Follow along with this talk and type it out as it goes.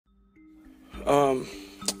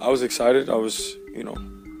I was excited.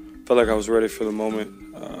 Felt like I was ready for the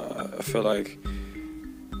moment. I felt like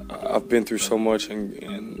I've been through so much,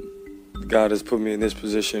 and God has put me in this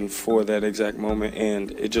position for that exact moment,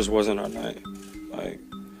 and it just wasn't our night. Like,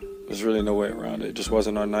 there's really no way around it. It just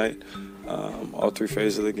wasn't our night. All three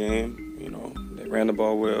phases of the game, they ran the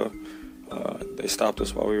ball well. They stopped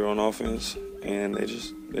us while we were on offense, and they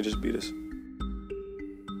just beat us.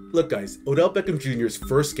 Look guys, Odell Beckham Jr.'s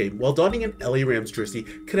first game while donning an LA Rams jersey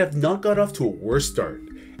could have not got off to a worse start.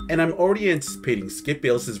 And I'm already anticipating Skip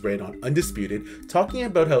Bayless's rant on Undisputed, talking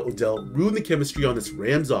about how Odell ruined the chemistry on this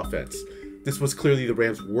Rams offense. This was clearly the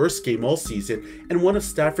Rams' worst game all season, and one of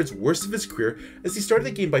Stafford's worst of his career, as he started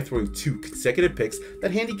the game by throwing 2 consecutive picks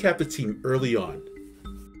that handicapped the team early on.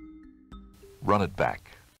 Run it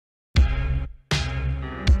back.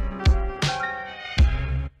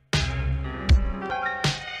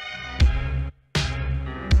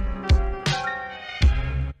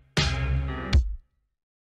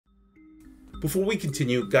 Before we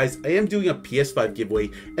continue, guys, I am doing a PS5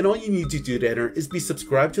 giveaway, and all you need to do to enter is be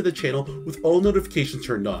subscribed to the channel with all notifications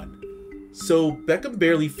turned on. So, Beckham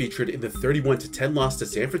barely featured in the 31-10 loss to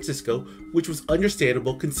San Francisco, which was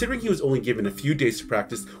understandable considering he was only given a few days to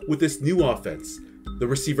practice with this new offense. The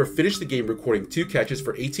receiver finished the game recording 2 catches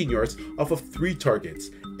for 18 yards off of 3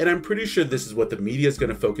 targets, and I'm pretty sure this is what the media is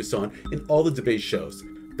going to focus on in all the debate shows.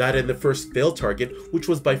 That and the first failed target, which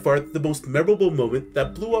was by far the most memorable moment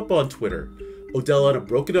that blew up on Twitter. Odell on a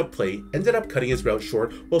broken up play ended up cutting his route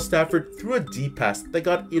short while Stafford threw a deep pass that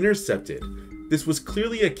got intercepted. This was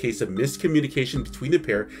clearly a case of miscommunication between the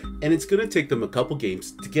pair, and it's going to take them a couple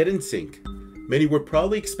games to get in sync. Many were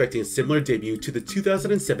probably expecting a similar debut to the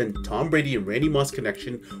 2007 Tom Brady and Randy Moss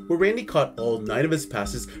connection, where Randy caught all 9 of his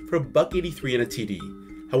passes for $183 and a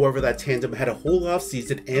TD. However, that tandem had a whole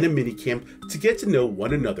offseason and a minicamp to get to know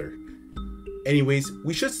one another. Anyways,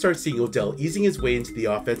 we should start seeing Odell easing his way into the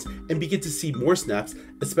offense and begin to see more snaps,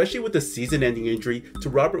 especially with the season-ending injury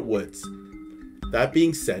to Robert Woods. That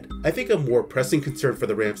being said, I think a more pressing concern for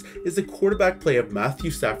the Rams is the quarterback play of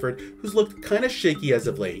Matthew Stafford, who's looked kinda shaky as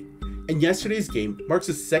of late. And yesterday's game marks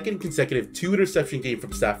a second consecutive 2-interception game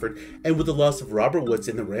from Stafford, and with the loss of Robert Woods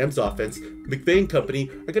in the Rams offense, McVay and company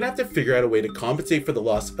are going to have to figure out a way to compensate for the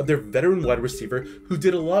loss of their veteran wide receiver who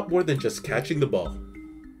did a lot more than just catching the ball.